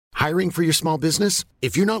Hiring for your small business?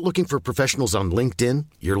 If you're not looking for professionals on LinkedIn,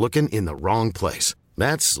 you're looking in the wrong place.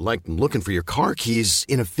 That's like looking for your car keys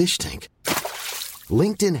in a fish tank.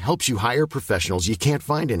 LinkedIn helps you hire professionals you can't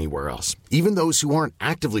find anywhere else, even those who aren't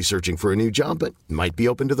actively searching for a new job but might be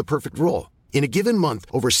open to the perfect role. In a given month,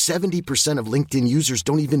 over 70% of LinkedIn users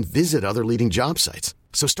don't even visit other leading job sites.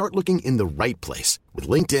 So start looking in the right place. With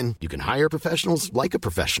LinkedIn, you can hire professionals like a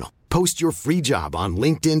professional. Post your free job on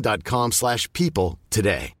linkedin.com/people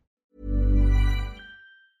today.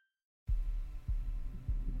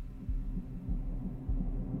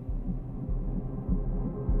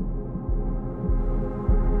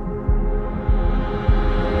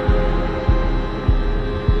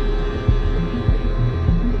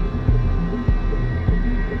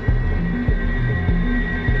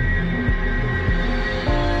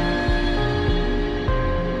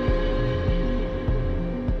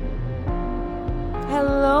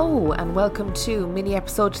 And welcome to mini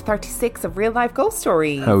episode 36 of Real Life Ghost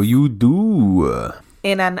Stories. How you do?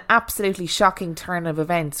 In an absolutely shocking turn of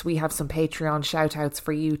events, we have some Patreon shout-outs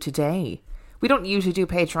for you today. We don't usually do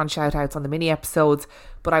Patreon shout-outs on the mini episodes,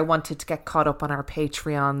 but I wanted to get caught up on our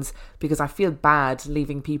Patreons because I feel bad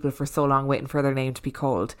leaving people for so long waiting for their name to be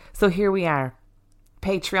called. So here we are.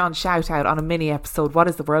 Patreon shout-out on a mini episode. What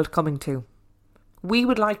is the world coming to? We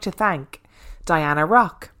would like to thank Diana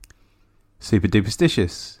Rock, Super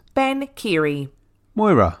Duperstitious, Ben Keary,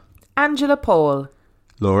 Moira, Angela Paul,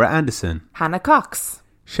 Laura Anderson, Hannah Cox,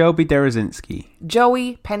 Shelby Derazinski,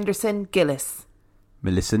 Joey Penderson Gillis,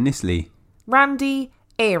 Melissa Nisley, Randy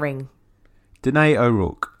Airing, Danae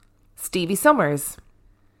O'Rourke, Stevie Summers,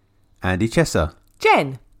 Andy Chesser,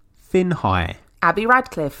 Jen, Finn High, Abby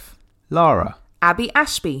Radcliffe, Lara, Abby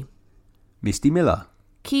Ashby, Misty Miller,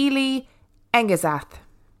 Keely Engezath,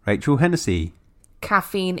 Rachel Hennessy,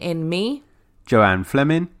 Caffeine in Me, Joanne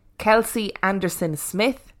Fleming, Kelsey Anderson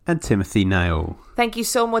Smith, and Timothy Nail. Thank you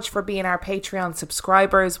so much for being our Patreon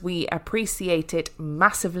subscribers. We appreciate it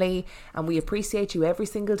massively, and we appreciate you every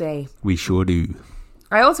single day. We sure do.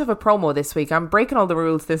 I also have a promo this week. I'm breaking all the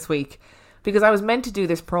rules this week because I was meant to do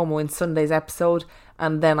this promo in Sunday's episode,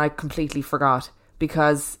 and then I completely forgot.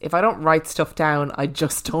 Because if I don't write stuff down, I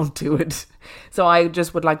just don't do it. So I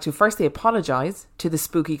just would like to firstly apologise to the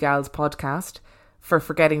Spooky Gals podcast for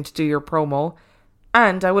forgetting to do your promo.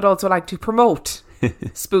 And I would also like to promote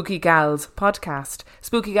Spooky Gals podcast.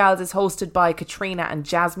 Spooky Gals is hosted by Katrina and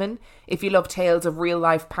Jasmine. If you love tales of real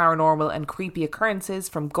life paranormal and creepy occurrences,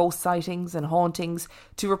 from ghost sightings and hauntings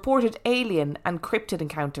to reported alien and cryptid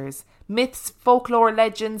encounters, myths, folklore,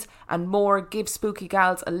 legends and more, give Spooky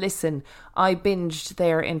Gals a listen. I binged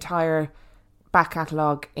their entire back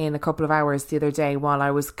catalogue in a couple of hours the other day while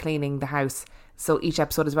I was cleaning the house. So each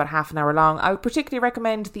episode is about half an hour long. I would particularly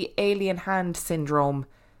recommend the Alien Hand Syndrome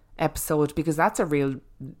episode because that's a real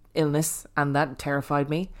illness and that terrified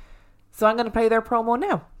me. So I'm going to play their promo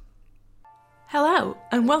now. Hello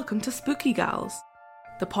and welcome to Spooky Gals,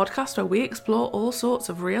 the podcast where we explore all sorts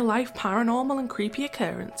of real life paranormal and creepy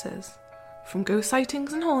occurrences. From ghost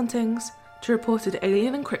sightings and hauntings to reported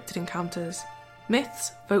alien and cryptid encounters,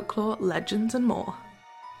 myths, folklore, legends and more.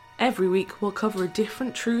 Every week we'll cover a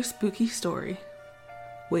different true spooky story.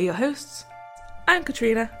 We're your hosts. I'm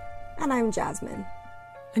Katrina. And I'm Jasmine.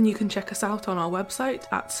 And you can check us out on our website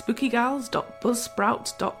at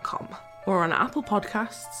spookygals.buzzsprout.com or on Apple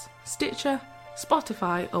Podcasts, Stitcher,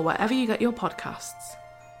 Spotify or wherever you get your podcasts.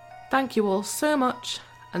 Thank you all so much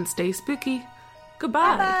and stay spooky.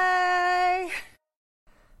 Goodbye. Bye.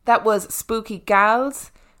 That was Spooky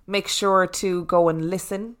Gals. Make sure to go and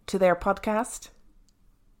listen to their podcast.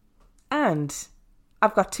 And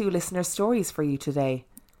I've got 2 listener stories for you today.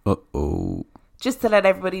 Uh-oh. Just to let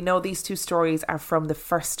everybody know, these 2 stories are from the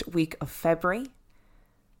first week of February.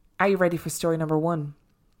 Are you ready for story number 1?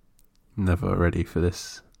 Never ready for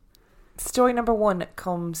this. Story number 1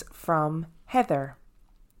 comes from Heather.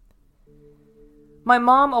 My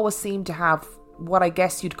mom always seemed to have what I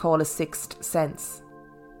guess you'd call a sixth sense.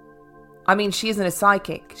 I mean, she isn't a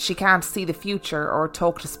psychic. She can't see the future or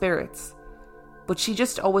talk to spirits. But she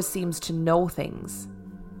just always seems to know things.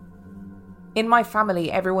 In my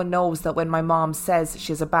family, everyone knows that when my mom says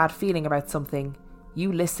she has a bad feeling about something,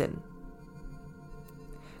 you listen.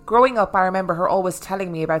 Growing up, I remember her always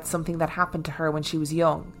telling me about something that happened to her when she was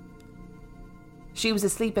young. She was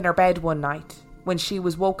asleep in her bed one night when she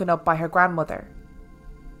was woken up by her grandmother.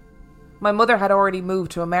 My mother had already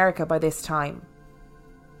moved to America by this time,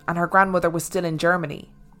 and her grandmother was still in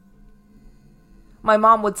Germany. My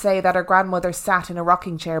mom would say that her grandmother sat in a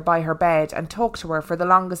rocking chair by her bed and talked to her for the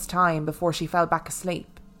longest time before she fell back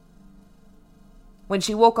asleep. When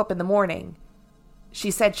she woke up in the morning,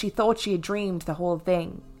 she said she thought she had dreamed the whole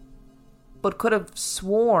thing, but could have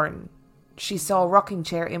sworn she saw rocking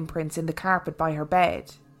chair imprints in the carpet by her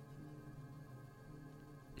bed.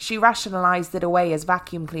 She rationalised it away as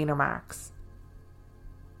vacuum cleaner marks.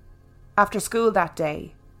 After school that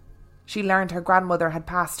day, she learned her grandmother had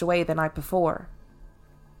passed away the night before.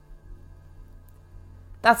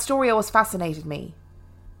 That story always fascinated me,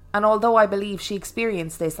 and although I believe she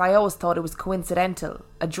experienced this, I always thought it was coincidental,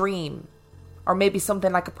 a dream, or maybe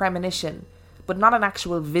something like a premonition, but not an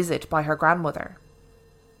actual visit by her grandmother.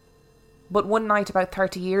 But one night about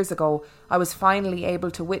 30 years ago, I was finally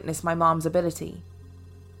able to witness my mom's ability.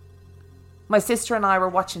 My sister and I were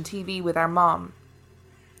watching TV with our mom.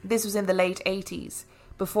 This was in the late 80s,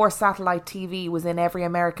 before satellite TV was in every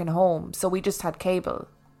American home, so we just had cable.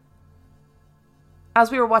 As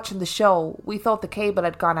we were watching the show, we thought the cable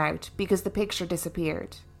had gone out because the picture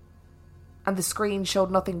disappeared, and the screen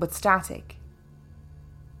showed nothing but static.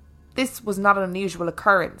 This was not an unusual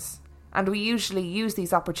occurrence, and we usually use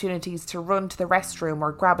these opportunities to run to the restroom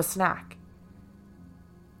or grab a snack.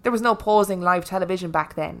 There was no pausing live television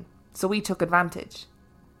back then, so we took advantage.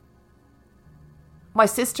 My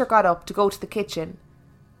sister got up to go to the kitchen,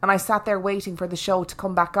 and I sat there waiting for the show to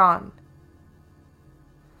come back on.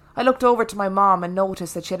 I looked over to my mom and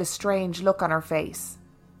noticed that she had a strange look on her face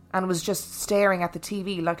and was just staring at the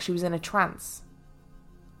TV like she was in a trance.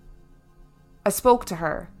 I spoke to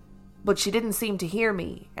her, but she didn't seem to hear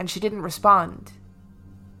me and she didn't respond.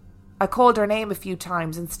 I called her name a few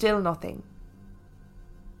times and still nothing.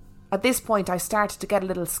 At this point, I started to get a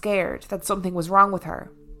little scared that something was wrong with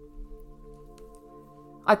her.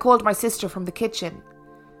 I called my sister from the kitchen.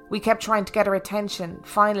 We kept trying to get her attention,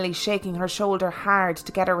 finally shaking her shoulder hard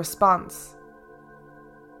to get a response.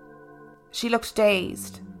 She looked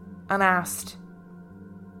dazed and asked,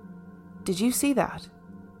 "Did you see that?"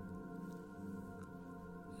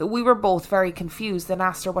 We were both very confused and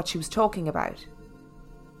asked her what she was talking about.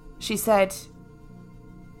 She said,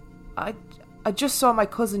 I just saw my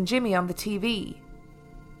cousin Jimmy on the TV.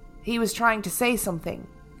 He was trying to say something.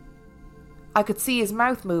 I could see his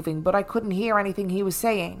mouth moving, but I couldn't hear anything he was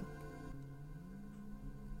saying."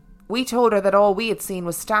 We told her that all we had seen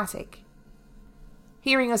was static.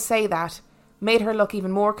 Hearing us say that made her look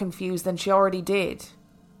even more confused than she already did.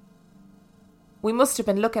 We must have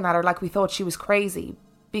been looking at her like we thought she was crazy,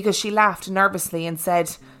 because she laughed nervously and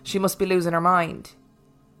said she must be losing her mind.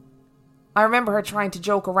 I remember her trying to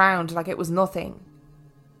joke around like it was nothing.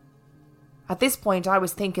 At this point, I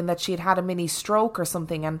was thinking that she had had a mini stroke or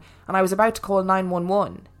something, and I was about to call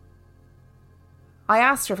 911. I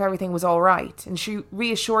asked her if everything was all right, and she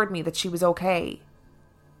reassured me that she was okay.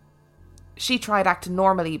 She tried acting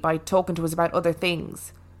normally by talking to us about other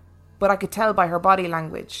things, but I could tell by her body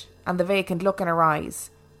language and the vacant look in her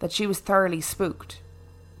eyes that she was thoroughly spooked.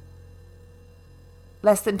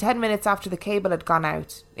 Less than 10 minutes after the cable had gone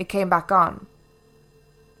out, it came back on.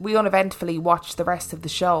 We uneventfully watched the rest of the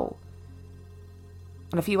show,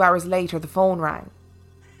 and a few hours later the phone rang.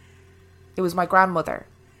 It was my grandmother.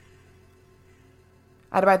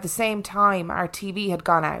 At about the same time our TV had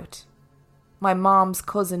gone out, my mom's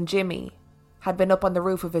cousin Jimmy had been up on the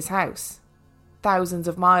roof of his house, thousands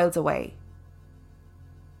of miles away.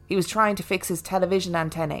 He was trying to fix his television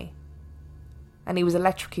antennae, and he was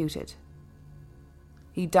electrocuted.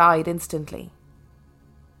 He died instantly.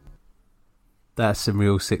 That's some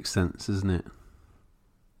real sixth sense, isn't it?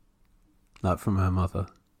 Like from her mother.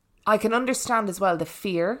 I can understand as well the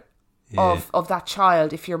fear of that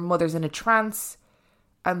child if your mother's in a trance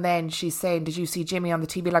and then she's saying, "Did you see Jimmy on the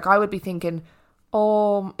TV?" Like I would be thinking,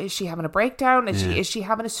 "Oh, is she having a breakdown? Is she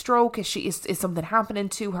having a stroke? Is something happening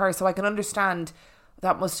to her?" So I can understand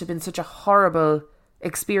that must have been such a horrible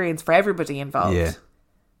experience for everybody involved. Yeah.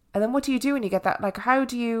 And then what do you do when you get that? Like, how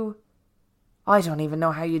do you... I don't even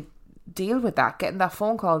know how you deal with that. Getting that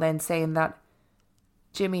phone call then saying that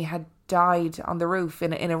Jimmy had died on the roof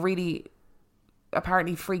in a really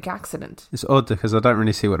apparently freak accident. It's odd because I don't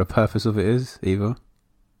really see what the purpose of it is either.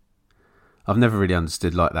 I've never really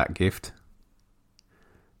understood like that gift.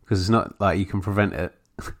 Because it's not like you can prevent it.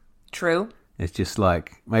 True. It's just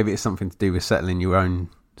like, maybe it's something to do with settling your own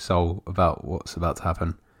soul about what's about to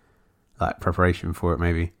happen. Like preparation for it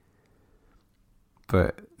maybe.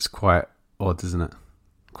 But it's quite odd, isn't it?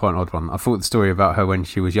 Quite an odd one. I thought the story about her when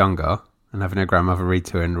she was younger and having her grandmother read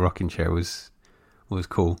to her in the rocking chair was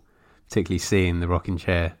cool. Particularly seeing the rocking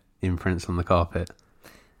chair imprints on the carpet.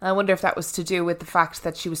 I wonder if that was to do with the fact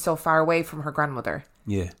that she was so far away from her grandmother.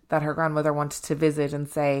 Yeah. That her grandmother wanted to visit and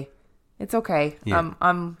say, "It's okay. Yeah.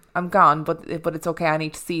 I'm gone, but it's okay. I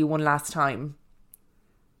need to see you one last time."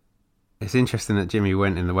 It's interesting that Jimmy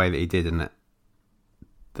went in the way that he did and that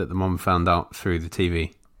the mom found out through the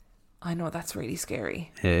TV. I know, that's really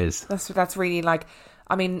scary. It is. That's really like,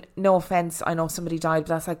 I mean, no offence, I know somebody died, but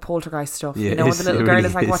that's like poltergeist stuff. Yeah, you know, when the little girl really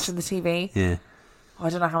is like is. watching the TV. Yeah. I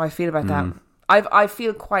don't know how I feel about that. I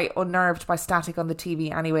feel quite unnerved by static on the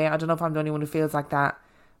TV anyway. I don't know if I'm the only one who feels like that.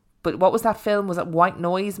 But what was that film? Was it White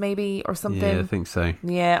Noise maybe or something? Yeah, I think so.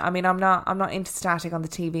 Yeah, I mean, I'm not into static on the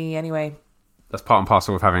TV anyway. That's part and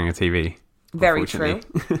parcel of having a TV. Very true.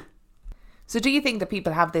 So do you think that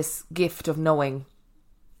people have this gift of knowing,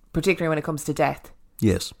 particularly when it comes to death?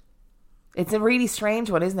 Yes. It's a really strange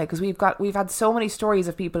one, isn't it? Because we've had so many stories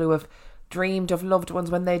of people who have dreamed of loved ones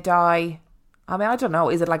when they die. I mean, I don't know.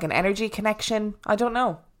 Is it like an energy connection? I don't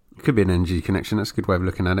know. It could be an energy connection. That's a good way of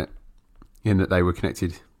looking at it. In that they were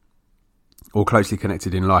connected, or closely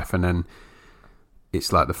connected in life, and then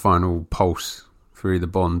it's like the final pulse through the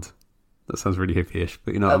bond. That sounds really hippie-ish,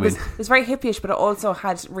 but you know what I mean? It was very hippie-ish, but it also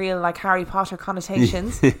had real like Harry Potter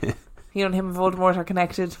connotations. You know, him and Voldemort are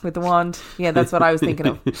connected with the wand. Yeah, that's what I was thinking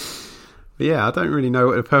of. But yeah, I don't really know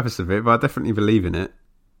what the purpose of it, but I definitely believe in it.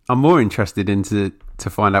 I'm more interested to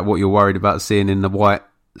find out what you're worried about seeing in the white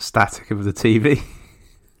static of the TV.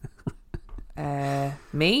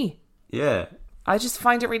 Me? Yeah. I just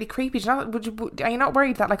find it really creepy. Are you not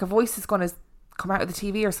worried that like a voice is going to come out of the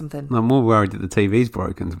TV or something? I'm more worried that the TV's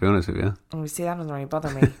broken, to be honest with you. Oh, see, that doesn't really bother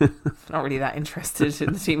me. I'm not really that interested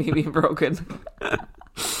in the TV being broken.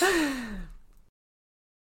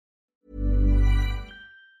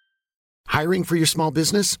 Hiring for your small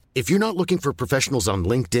business? If you're not looking for professionals on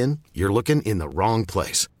LinkedIn, you're looking in the wrong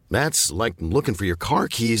place. That's like looking for your car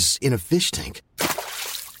keys in a fish tank.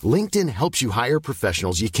 LinkedIn helps you hire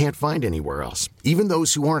professionals you can't find anywhere else, even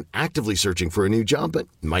those who aren't actively searching for a new job but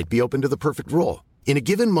might be open to the perfect role. In a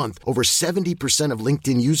given month, over 70% of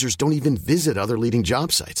LinkedIn users don't even visit other leading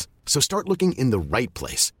job sites. So start looking in the right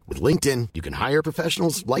place. With LinkedIn, you can hire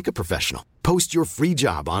professionals like a professional. Post your free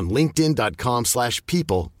job on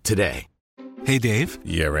linkedin.com/people today. Hey, Dave.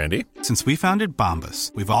 Yeah, Randy. Since we founded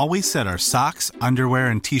Bombas, we've always said our socks,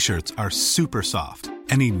 underwear, and T-shirts are super soft.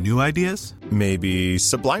 Any new ideas? Maybe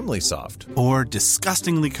sublimely soft. Or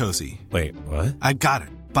disgustingly cozy. Wait, what? I got it.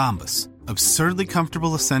 Bombas. Absurdly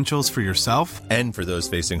comfortable essentials for yourself And for those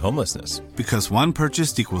facing homelessness. because one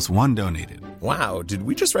purchased equals one donated. Wow, did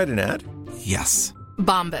we just write an ad? Yes.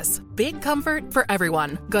 Bombas. Big comfort for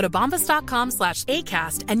everyone. Go to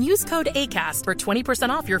bombas.com/ACAST and use code ACAST for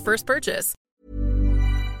 20% off your first purchase.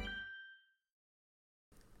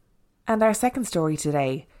 And our second story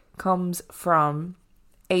today comes from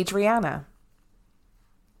Adriana.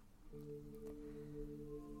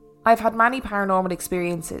 I've had many paranormal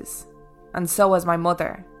experiences, and so has my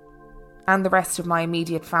mother, and the rest of my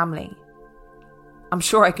immediate family. I'm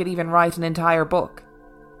sure I could even write an entire book.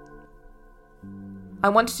 I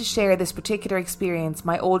wanted to share this particular experience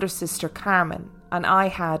my older sister Carmen and I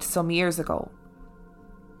had some years ago.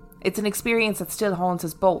 It's an experience that still haunts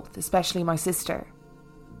us both, especially my sister.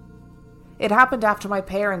 It happened after my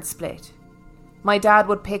parents split. My dad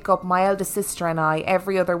would pick up my eldest sister and I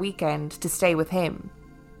every other weekend to stay with him.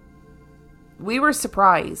 We were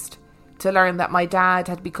surprised to learn that my dad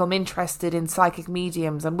had become interested in psychic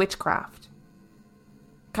mediums and witchcraft.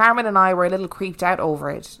 Carmen and I were a little creeped out over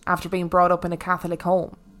it after being brought up in a Catholic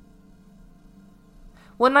home.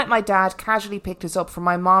 One night my dad casually picked us up from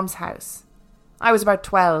my mom's house. I was about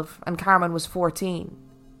 12 and Carmen was 14.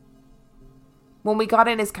 When we got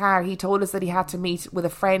in his car, he told us that he had to meet with a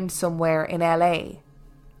friend somewhere in LA,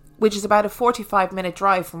 which is about a 45-minute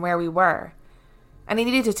drive from where we were, and he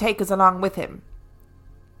needed to take us along with him.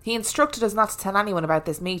 He instructed us not to tell anyone about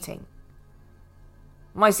this meeting.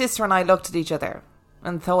 My sister and I looked at each other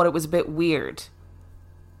and thought it was a bit weird,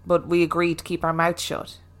 but we agreed to keep our mouths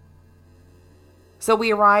shut. So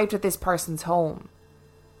we arrived at this person's home.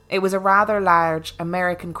 It was a rather large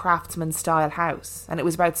American craftsman-style house, and it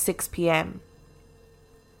was about 6 p.m.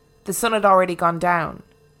 The sun had already gone down,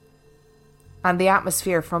 and the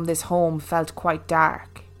atmosphere from this home felt quite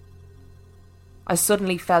dark. I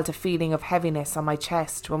suddenly felt a feeling of heaviness on my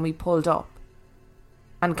chest when we pulled up,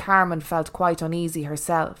 and Carmen felt quite uneasy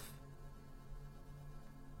herself.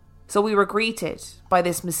 So we were greeted by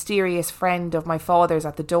this mysterious friend of my father's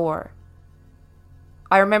at the door.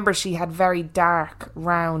 I remember she had very dark,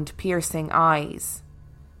 round, piercing eyes.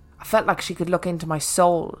 I felt like she could look into my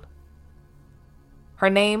soul. Her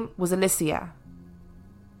name was Alicia.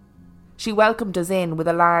 She welcomed us in with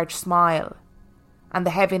a large smile, and the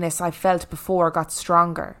heaviness I felt before got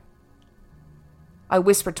stronger. I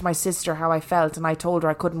whispered to my sister how I felt, and I told her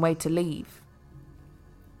I couldn't wait to leave.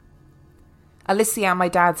 Alicia and my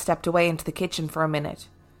dad stepped away into the kitchen for a minute,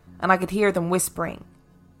 and I could hear them whispering.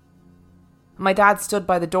 My dad stood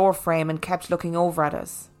by the door frame and kept looking over at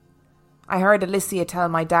us. I heard Alicia tell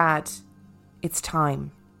my dad, "It's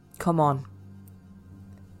time. Come on."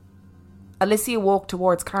 Alicia walked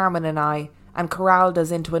towards Carmen and I and corralled us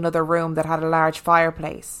into another room that had a large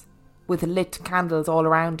fireplace, with lit candles all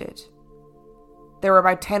around it. There were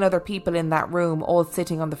about 10 other people in that room, all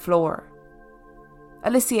sitting on the floor.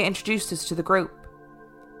 Alicia introduced us to the group,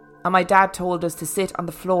 and my dad told us to sit on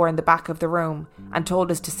the floor in the back of the room and told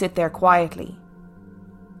us to sit there quietly.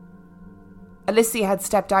 Alicia had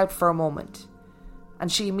stepped out for a moment,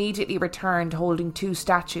 and she immediately returned holding 2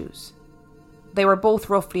 statues. They were both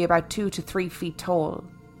roughly about 2 to 3 feet tall.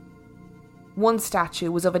 One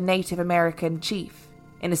statue was of a Native American chief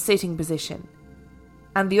in a sitting position,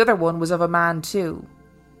 and the other one was of a man too.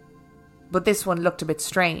 But this one looked a bit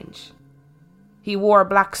strange. He wore a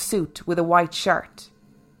black suit with a white shirt,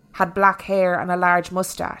 had black hair and a large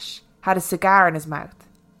moustache, had a cigar in his mouth,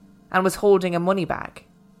 and was holding a money bag.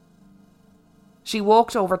 She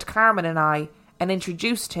walked over to Carmen and I and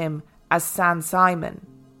introduced him as San Simon,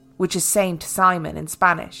 which is Saint Simon in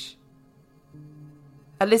Spanish.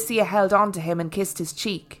 Alicia held on to him and kissed his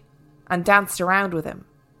cheek and danced around with him,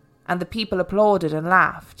 and the people applauded and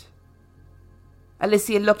laughed.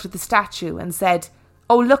 Alicia looked at the statue and said,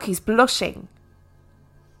 "Oh, look, he's blushing."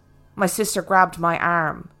 My sister grabbed my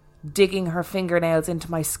arm, digging her fingernails into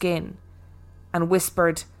my skin, and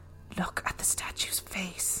whispered, "Look at the statue's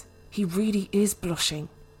face. He really is blushing."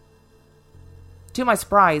 To my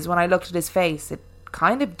surprise, when I looked at his face, it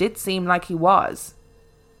kind of did seem like he was.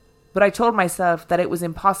 But I told myself that it was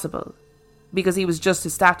impossible, because he was just a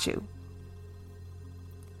statue.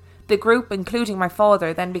 The group, including my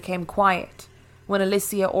father, then became quiet when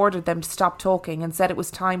Alicia ordered them to stop talking and said it was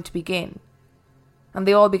time to begin, and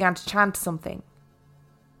they all began to chant something.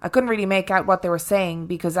 I couldn't really make out what they were saying,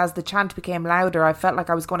 because as the chant became louder, I felt like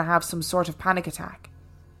I was going to have some sort of panic attack.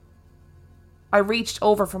 I reached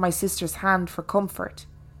over for my sister's hand for comfort,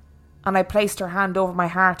 and I placed her hand over my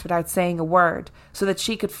heart without saying a word, so that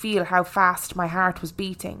she could feel how fast my heart was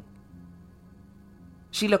beating.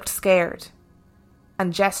 She looked scared,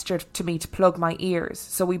 and gestured to me to plug my ears,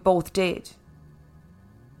 so we both did.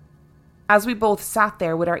 As we both sat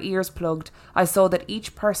there with our ears plugged, I saw that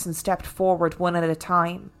each person stepped forward one at a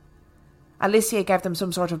time. Alicia gave them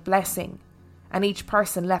some sort of blessing, and each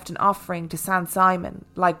person left an offering to San Simon,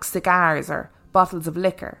 like cigars or bottles of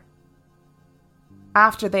liquor.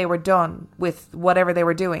 After they were done with whatever they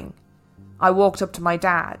were doing, I walked up to my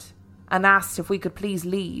dad and asked if we could please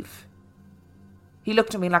leave. He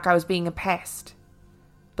looked at me like I was being a pest,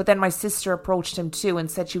 but then my sister approached him too and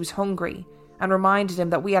said she was hungry and reminded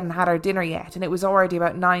him that we hadn't had our dinner yet and it was already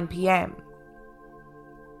about 9 p.m.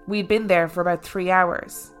 We'd been there for about 3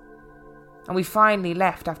 hours, and we finally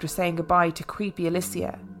left after saying goodbye to creepy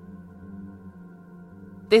Alicia.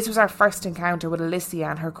 This was our first encounter with Alicia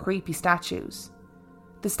and her creepy statues.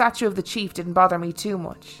 The statue of the chief didn't bother me too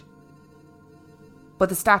much, but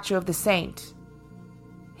the statue of the saint,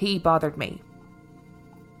 he bothered me.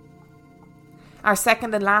 Our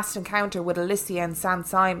second and last encounter with Alicia and San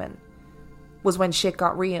Simon was when shit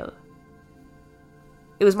got real.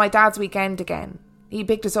 It was my dad's weekend again. He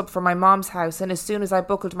picked us up from my mom's house, and as soon as I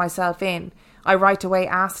buckled myself in, I right away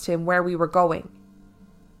asked him where we were going.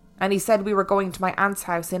 And he said we were going to my aunt's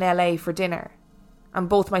house in LA for dinner, and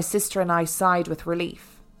both my sister and I sighed with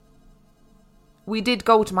relief. We did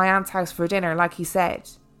go to my aunt's house for dinner, like he said.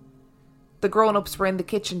 The grown-ups were in the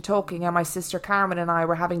kitchen talking, and my sister Carmen and I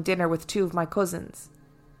were having dinner with 2 of my cousins.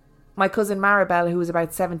 My cousin Maribel, who was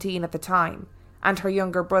about 17 at the time, and her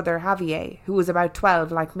younger brother Javier, who was about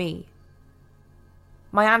 12 like me.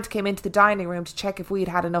 My aunt came into the dining room to check if we had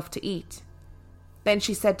had enough to eat. Then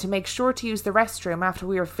she said to make sure to use the restroom after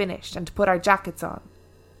we were finished and to put our jackets on.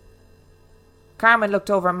 Carmen looked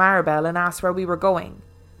over at Maribel and asked where we were going,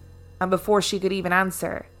 and before she could even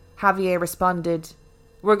answer, Javier responded,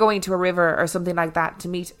 "We're going to a river or something like that to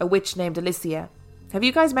meet a witch named Alicia. Have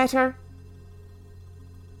you guys met her?"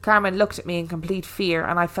 Carmen looked at me in complete fear,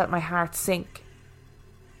 and I felt my heart sink.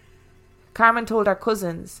 Carmen told our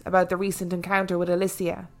cousins about the recent encounter with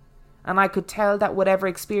Alicia, and I could tell that whatever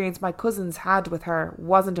experience my cousins had with her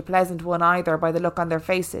wasn't a pleasant one either by the look on their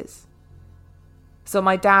faces. So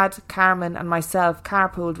my dad, Carmen and myself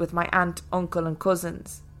carpooled with my aunt, uncle and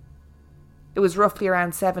cousins. It was roughly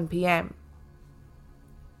around 7 p.m.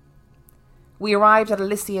 We arrived at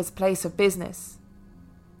Alicia's place of business.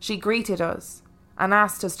 She greeted us and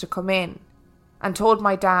asked us to come in, and told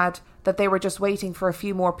my dad that they were just waiting for a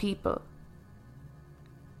few more people.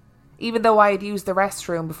 Even though I had used the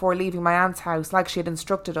restroom before leaving my aunt's house like she had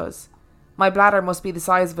instructed us, my bladder must be the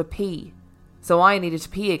size of a pea, so I needed to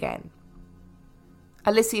pee again.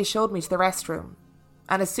 Alicia showed me to the restroom,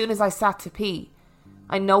 and as soon as I sat to pee,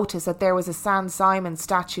 I noticed that there was a San Simon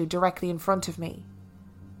statue directly in front of me.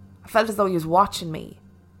 I felt as though he was watching me.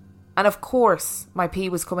 And of course, my pee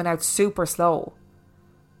was coming out super slow.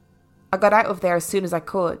 I got out of there as soon as I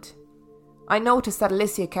could. I noticed that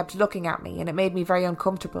Alicia kept looking at me and it made me very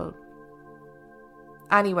uncomfortable.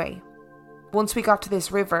 Anyway, once we got to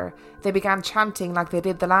this river, they began chanting like they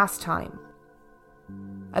did the last time.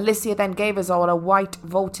 Alicia then gave us all a white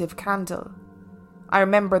votive candle. I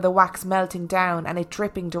remember the wax melting down and it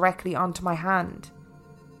dripping directly onto my hand.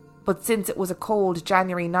 But since it was a cold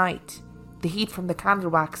January night, the heat from the candle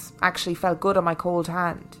wax actually felt good on my cold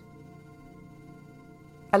hand.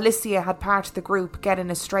 Alicia had part of the group get in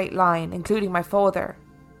a straight line, including my father,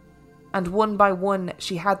 and one by one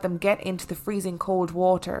she had them get into the freezing cold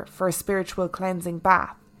water for a spiritual cleansing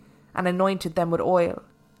bath and anointed them with oil.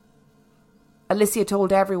 Alicia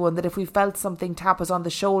told everyone that if we felt something tap us on the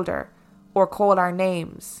shoulder or call our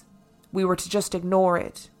names, we were to just ignore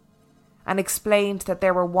it, and explained that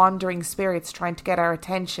there were wandering spirits trying to get our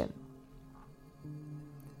attention.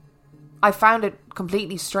 I found it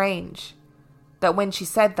completely strange that when she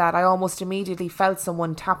said that, I almost immediately felt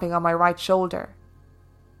someone tapping on my right shoulder.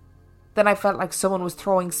 Then I felt like someone was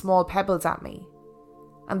throwing small pebbles at me,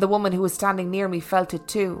 and the woman who was standing near me felt it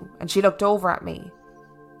too, and she looked over at me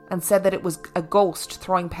and said that it was a ghost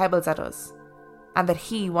throwing pebbles at us, and that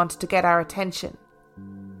he wanted to get our attention.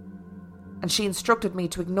 And she instructed me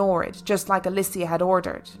to ignore it, just like Alicia had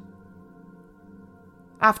ordered.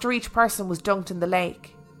 After each person was dunked in the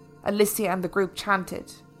lake, Alicia and the group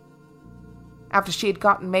chanted. After she had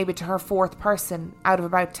gotten maybe to her fourth person out of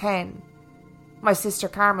about 10, my sister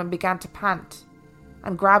Carmen began to pant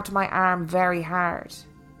and grabbed my arm very hard.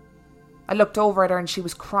 I looked over at her and she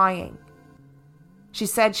was crying. She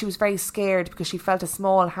said she was very scared because she felt a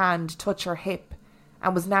small hand touch her hip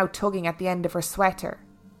and was now tugging at the end of her sweater.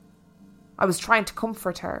 I was trying to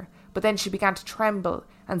comfort her, but then she began to tremble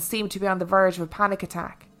and seemed to be on the verge of a panic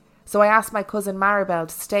attack, so I asked my cousin Maribel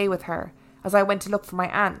to stay with her as I went to look for my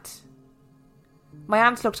aunt. My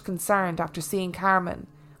aunt looked concerned after seeing Carmen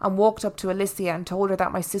and walked up to Alicia and told her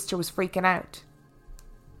that my sister was freaking out.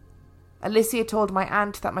 Alicia told my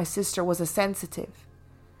aunt that my sister was a sensitive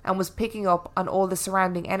and was picking up on all the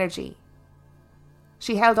surrounding energy.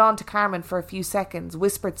 She held on to Carmen for a few seconds,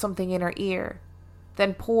 whispered something in her ear,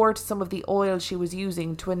 then poured some of the oil she was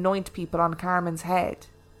using to anoint people on Carmen's head.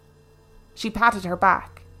 She patted her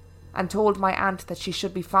back and told my aunt that she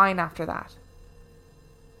should be fine after that.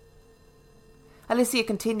 Alicia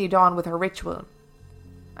continued on with her ritual,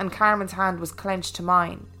 and Carmen's hand was clenched to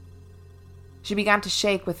mine. She began to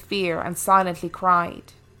shake with fear and silently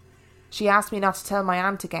cried. She asked me not to tell my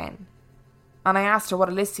aunt again, and I asked her what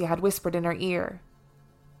Alicia had whispered in her ear,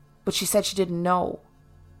 but she said she didn't know.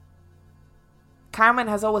 Carmen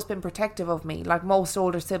has always been protective of me, like most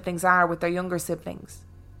older siblings are with their younger siblings.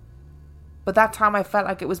 But that time I felt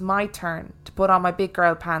like it was my turn to put on my big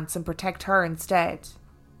girl pants and protect her instead.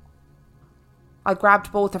 I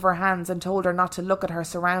grabbed both of her hands and told her not to look at her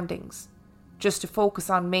surroundings, just to focus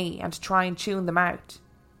on me and to try and tune them out.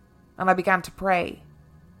 And I began to pray.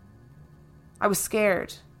 I was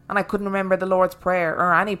scared, and I couldn't remember the Lord's Prayer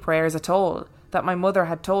or any prayers at all that my mother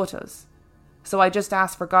had taught us, so I just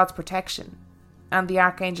asked for God's protection and the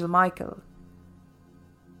Archangel Michael.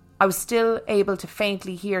 I was still able to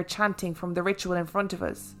faintly hear chanting from the ritual in front of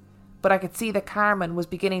us, but I could see that Carmen was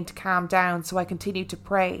beginning to calm down, so I continued to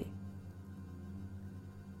pray.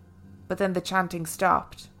 But then the chanting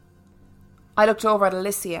stopped. I looked over at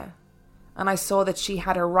Alicia, and I saw that she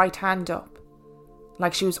had her right hand up,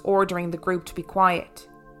 like she was ordering the group to be quiet.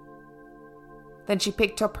 Then she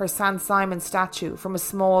picked up her San Simon statue from a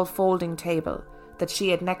small folding table that she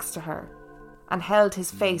had next to her, and held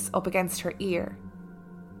his face up against her ear.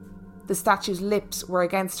 The statue's lips were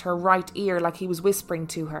against her right ear like he was whispering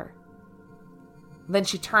to her. Then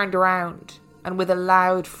she turned around, and with a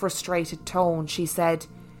loud, frustrated tone, she said,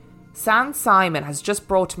 "San Simon has just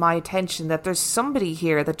brought to my attention that there's somebody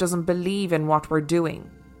here that doesn't believe in what we're doing."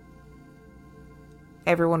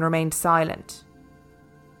 Everyone remained silent.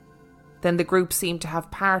 Then the group seemed to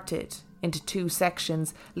have parted into two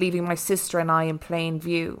sections, leaving my sister and I in plain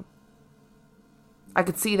view. I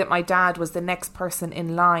could see that my dad was the next person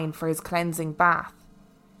in line for his cleansing bath,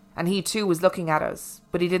 and he too was looking at us,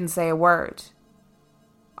 but he didn't say a word.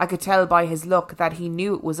 I could tell by his look that he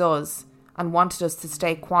knew it was us and wanted us to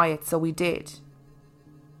stay quiet, so we did.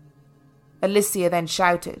 Alicia then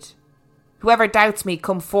shouted, "Whoever doubts me,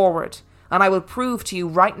 come forward, and I will prove to you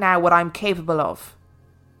right now what I'm capable of."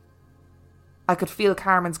 I could feel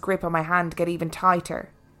Carmen's grip on my hand get even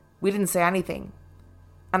tighter. We didn't say anything.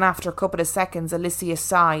 and after a couple of seconds Alicia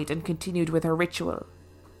sighed and continued with her ritual.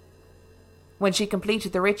 When she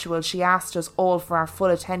completed the ritual, she asked us all for our full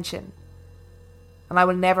attention, and I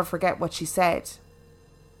will never forget what she said.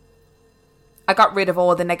 I got rid of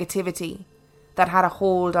all the negativity that had a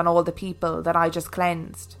hold on all the people that I just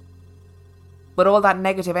cleansed. But all that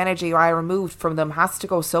negative energy I removed from them has to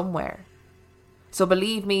go somewhere. So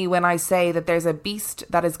believe me when I say that there's a beast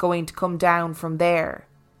that is going to come down from there.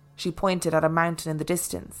 She pointed at a mountain in the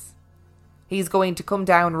distance. He's going to come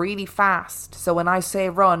down really fast, so when I say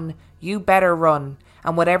run, you better run,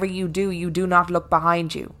 and whatever you do not look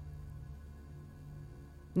behind you.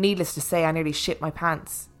 Needless to say, I nearly shit my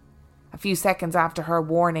pants. A few seconds after her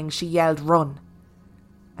warning, she yelled, "Run!"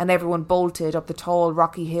 and everyone bolted up the tall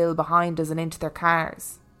rocky hill behind us and into their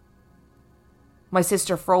cars. My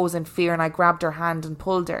sister froze in fear and I grabbed her hand and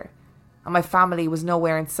pulled her, and my family was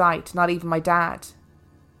nowhere in sight, not even my dad.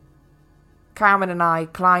 Carmen and I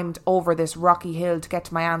climbed over this rocky hill to get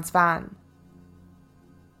to my aunt's van.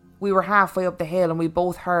 We were halfway up the hill and we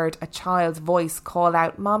both heard a child's voice call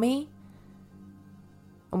out, "Mommy?"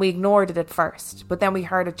 And we ignored it at first, but then we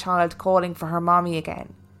heard a child calling for her mommy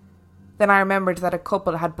again. Then I remembered that a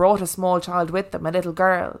couple had brought a small child with them, a little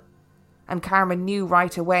girl, and Carmen knew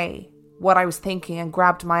right away what I was thinking and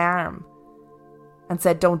grabbed my arm and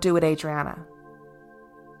said, "Don't do it, Adriana."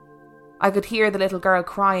 I could hear the little girl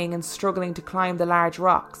crying and struggling to climb the large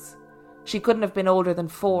rocks. She couldn't have been older than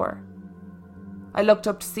 4. I looked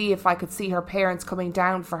up to see if I could see her parents coming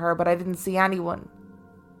down for her, but I didn't see anyone.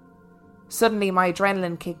 Suddenly my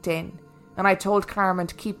adrenaline kicked in, and I told Carmen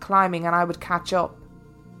to keep climbing and I would catch up.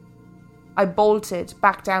 I bolted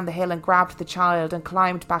back down the hill and grabbed the child and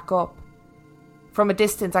climbed back up. From a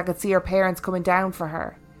distance I could see her parents coming down for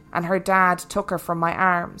her, and her dad took her from my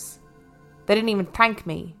arms. They didn't even thank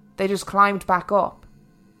me, they just climbed back up.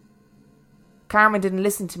 Carmen didn't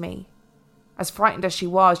listen to me. As frightened as she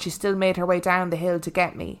was, she still made her way down the hill to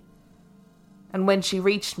get me. And when she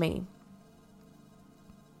reached me,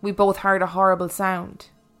 we both heard a horrible sound.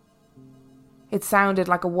 It sounded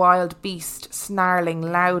like a wild beast snarling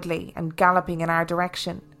loudly and galloping in our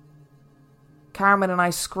direction. Carmen and I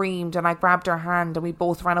screamed and I grabbed her hand and we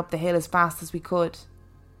both ran up the hill as fast as we could.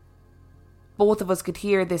 Both of us could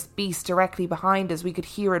hear this beast directly behind us. We could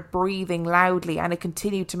hear it breathing loudly and it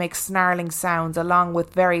continued to make snarling sounds along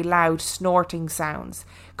with very loud snorting sounds,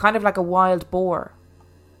 kind of like a wild boar.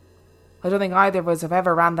 I don't think either of us have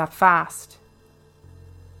ever ran that fast.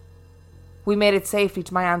 We made it safely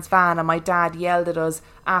to my aunt's van and my dad yelled at us,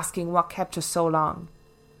 asking what kept us so long.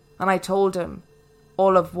 And I told him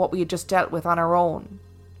all of what we had just dealt with on our own.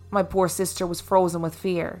 My poor sister was frozen with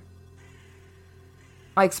fear.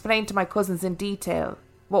 I explained to my cousins in detail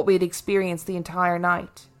what we had experienced the entire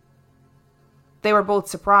night. They were both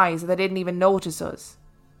surprised that they didn't even notice us.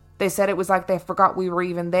 They said it was like they forgot we were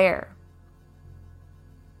even there.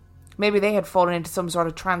 Maybe they had fallen into some sort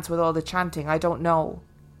of trance with all the chanting, I don't know.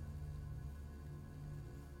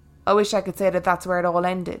 I wish I could say that that's where it all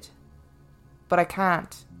ended, but I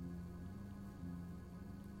can't.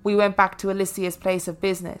 We went back to Alicia's place of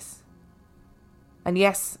business. And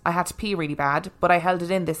yes, I had to pee really bad, but I held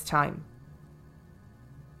it in this time.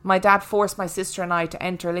 My dad forced my sister and I to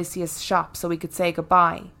enter Alicia's shop so we could say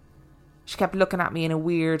goodbye. She kept looking at me in a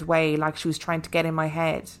weird way, like she was trying to get in my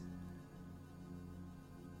head.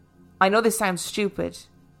 I know this sounds stupid,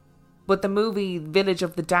 but the movie Village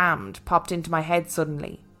of the Damned popped into my head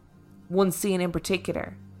suddenly. One scene in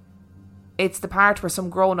particular. It's the part where some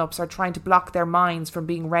grown-ups are trying to block their minds from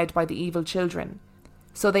being read by the evil children,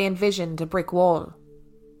 so they envisioned a brick wall.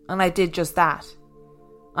 And I did just that.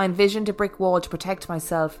 I envisioned a brick wall to protect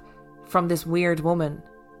myself from this weird woman.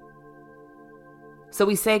 So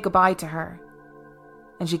we say goodbye to her,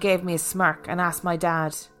 and she gave me a smirk and asked my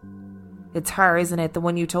dad, "It's her, isn't it, the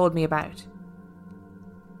one you told me about?"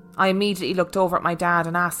 I immediately looked over at my dad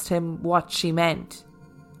and asked him what she meant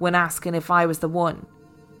when asking if I was the one.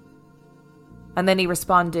 And then he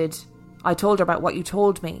responded, "I told her about what you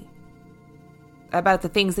told me. About the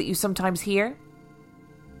things that you sometimes hear."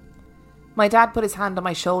 My dad put his hand on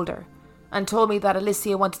my shoulder and told me that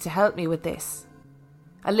Alicia wanted to help me with this.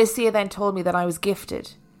 Alicia then told me that I was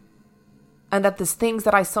gifted and that the things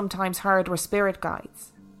that I sometimes heard were spirit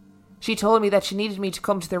guides. She told me that she needed me to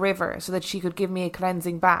come to the river so that she could give me a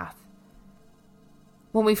cleansing bath.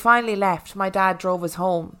 When we finally left, my dad drove us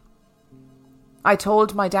home. I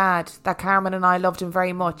told my dad that Carmen and I loved him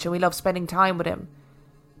very much and we loved spending time with him,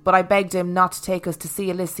 but I begged him not to take us to see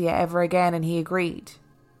Alicia ever again and he agreed.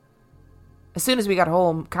 As soon as we got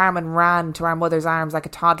home, Carmen ran to our mother's arms like a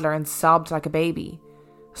toddler and sobbed like a baby.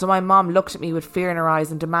 So my mom looked at me with fear in her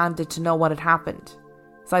eyes and demanded to know what had happened,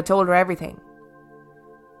 So I told her everything.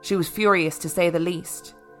 She was furious, to say the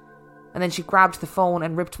least. And then she grabbed the phone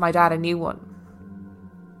and ripped my dad a new one.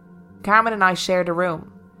 Carmen and I shared a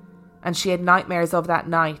room, and she had nightmares of that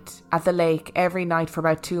night at the lake every night for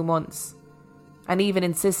about 2 months, and even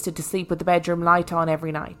insisted to sleep with the bedroom light on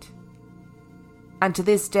every night. And to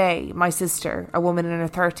this day, my sister, a woman in her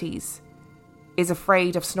 30s, is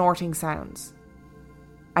afraid of snorting sounds.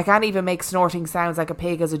 I can't even make snorting sounds like a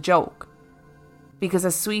pig as a joke, because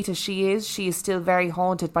as sweet as she is still very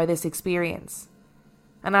haunted by this experience.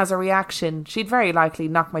 And as a reaction, she'd very likely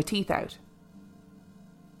knock my teeth out.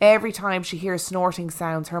 Every time she hears snorting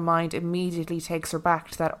sounds, her mind immediately takes her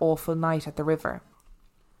back to that awful night at the river.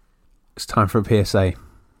 It's time for a PSA.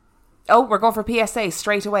 Oh, we're going for PSA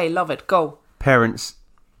straight away. Love it. Go. Parents,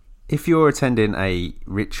 if you're attending a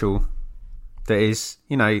ritual that is,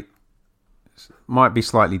 might be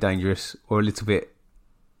slightly dangerous or a little bit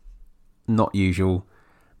not usual,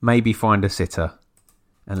 maybe find a sitter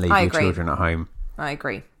and leave your children at home. I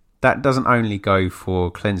agree. That doesn't only go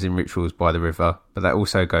for cleansing rituals by the river, but that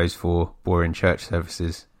also goes for boring church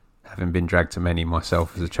services, having been dragged to many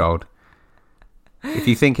myself as a child. If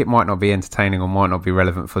you think it might not be entertaining or might not be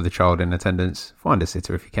relevant for the child in attendance, find a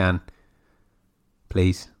sitter if you can.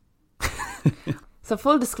 Please. So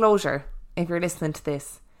full disclosure, if you're listening to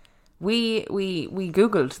this, we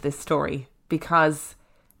Googled this story because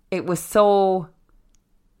it was so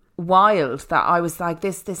wild that I was like,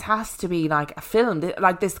 this has to be like a film.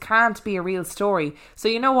 Like, this can't be a real story. So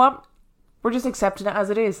you know what? We're just accepting it as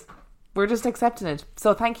it is. We're just accepting it.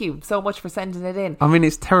 So thank you so much for sending it in. I mean,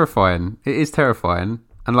 it's terrifying. It is terrifying.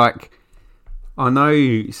 And like, I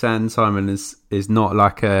know Saint Simon is not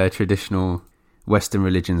like a traditional Western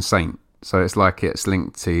religion saint. So it's like it's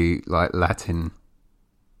linked to like Latin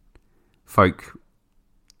folk.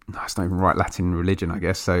 No, it's not even right, Latin religion, I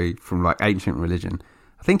guess. So from like ancient religion.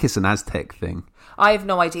 I think it's an Aztec thing. I have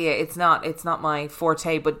no idea. It's not my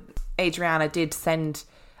forte, but Adriana did send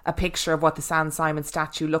a picture of what the San Simon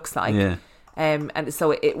statue looks like. Yeah. And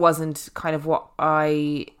so it wasn't kind of what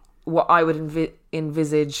I would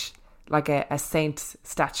envisage like a saint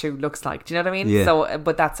statue looks like. Do you know what I mean? Yeah. So,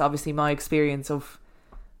 but that's obviously my experience of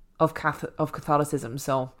Catholicism.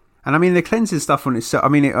 So. And I mean, the cleansing stuff on it's. I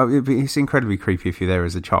mean, it's incredibly creepy if you're there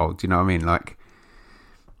as a child. Do you know what I mean? Like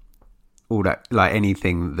all that, like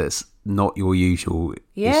anything that's not your usual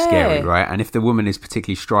is scary, right? And if the woman is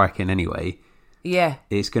particularly striking anyway,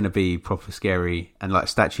 it's going to be proper scary. And like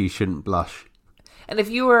statues shouldn't blush. And if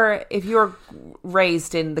you're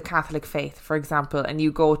raised in the Catholic faith, for example, and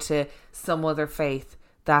you go to some other faith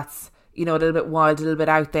that's, a little bit wild, a little bit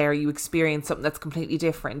out there, you experience something that's completely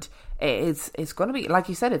different, it's going to be, like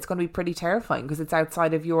you said, it's going to be pretty terrifying because it's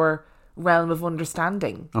outside of your realm of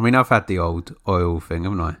understanding. I mean, I've had the old oil thing,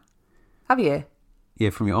 haven't I? Have you? Yeah,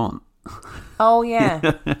 from your aunt. Oh, yeah.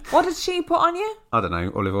 What did she put on you? I don't know,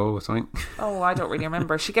 olive oil or something. Oh, I don't really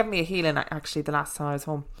remember. She gave me a healing, actually, the last time I was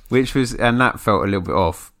home. And that felt a little bit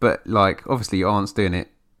off. But, like, obviously your aunt's doing it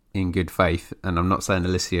in good faith. And I'm not saying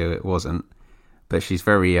Alicia it wasn't. But she's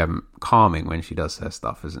very calming when she does her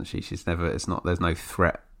stuff, isn't she? There's no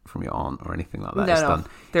threat from your aunt or anything like that. No,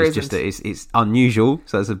 there isn't. Just that it's unusual.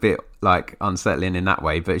 So it's a bit, like, unsettling in that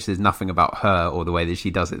way. But there's nothing about her or the way that she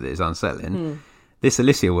does it that is unsettling. This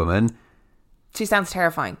Alicia woman, she sounds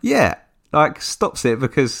terrifying. Yeah, like stops it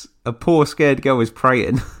because a poor scared girl is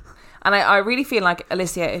praying. And I really feel like,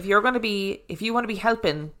 Alicia, if you want to be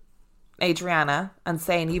helping Adriana and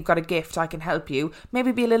saying you've got a gift, I can help you,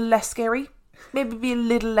 maybe be a little less scary, maybe be a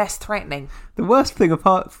little less threatening. The worst thing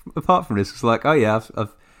apart from this was like, oh yeah,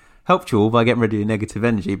 I've helped you all by getting rid of your negative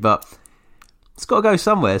energy, but it's got to go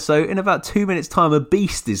somewhere. So in about 2 minutes' time, a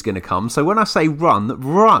beast is going to come. So when I say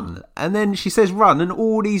run. And then she says run, and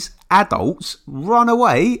all these adults run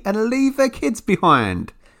away and leave their kids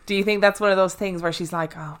behind. Do you think that's one of those things where she's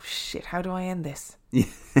like, oh shit, how do I end this?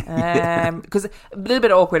 Because a little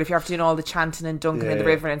bit awkward if you're after doing all the chanting and dunking in the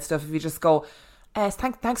river and stuff. If you just go,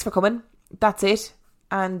 thanks for coming. That's it.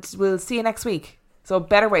 And we'll see you next week. So a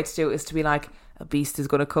better way to do it is to be like, a beast is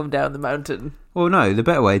going to come down the mountain. Well, no, the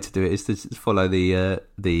better way to do it is to follow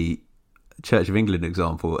the Church of England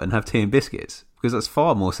example and have tea and biscuits, because that's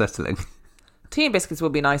far more settling. Tea and biscuits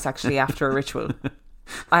would be nice, actually, after a ritual.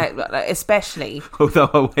 Especially. Although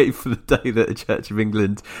I wait for the day that the Church of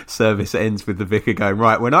England service ends with the vicar going,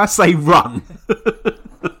 right, when I say run.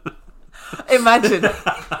 Imagine.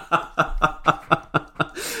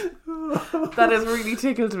 That has really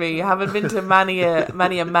tickled me. Having been to many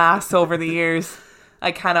a mass over the years,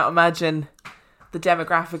 I cannot imagine the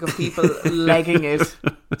demographic of people legging it,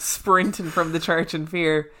 sprinting from the church in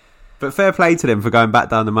fear. But fair play to them for going back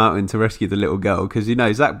down the mountain to rescue the little girl, because, you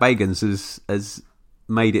know, Zach Bagans has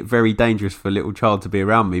made it very dangerous for a little child to be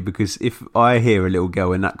around me, because if I hear a little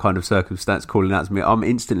girl in that kind of circumstance calling out to me, I'm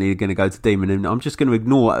instantly going to go to Demon, and I'm just going to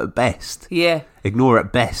ignore it at best. Yeah. Ignore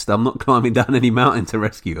at best. I'm not climbing down any mountain to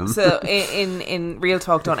rescue them. So in real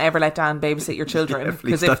talk, don't ever let Dan babysit your children,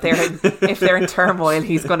 because if they're in turmoil,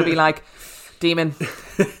 he's going to be like, Demon.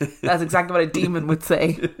 That's exactly what a demon would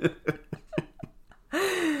say.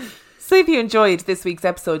 So if you enjoyed this week's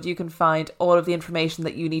episode, you can find all of the information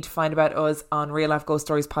that you need to find about us on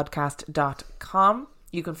reallifeghoststoriespodcast.com.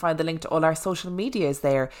 You can find the link to all our social medias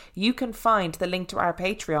there. You can find the link to our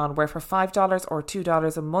Patreon, where for $5 or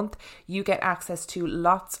 $2 a month, you get access to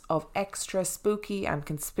lots of extra spooky and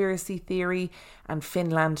conspiracy theory and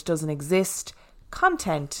Finland doesn't exist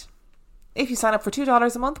content. If you sign up for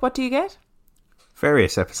 $2 a month, what do you get?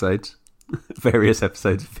 Various episodes of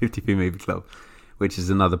 50p Movie Club, which is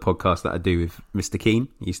another podcast that I do with Mr. Keane,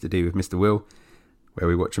 used to do with Mr. Will, where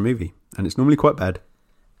we watch a movie, and it's normally quite bad.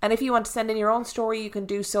 And if you want to send in your own story, you can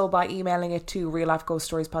do so by emailing it to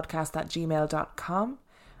reallifeghoststoriespodcast@gmail.com.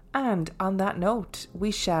 And on that note,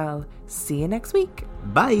 we shall see you next week.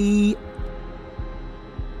 Bye!